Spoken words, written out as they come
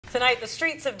Tonight, the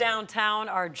streets of downtown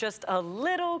are just a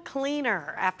little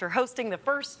cleaner. After hosting the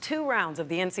first 2 rounds of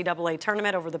the NCAA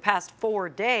tournament over the past 4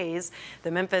 days,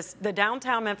 the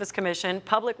Downtown Memphis Commission,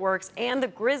 Public Works, and the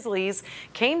Grizzlies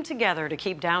came together to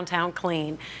keep downtown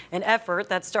clean, an effort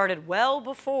that started well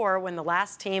before when the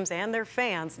last teams and their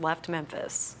fans left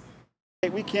Memphis.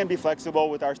 We can be flexible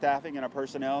with our staffing and our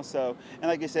personnel, and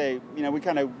like you say, we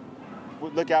kind of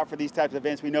look out for these types of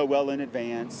events we know well in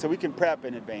advance, so we can prep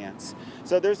in advance.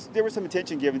 So there was some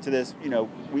attention given to this,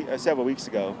 several weeks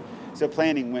ago. So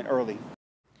planning went early.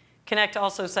 Connect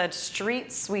also said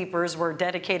street sweepers were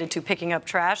dedicated to picking up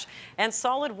trash and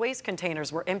solid waste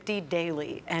containers were emptied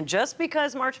daily. And just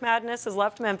because March Madness has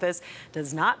left Memphis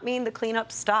does not mean the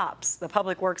cleanup stops. The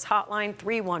Public Works hotline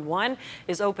 311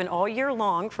 is open all year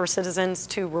long for citizens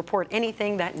to report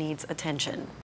anything that needs attention.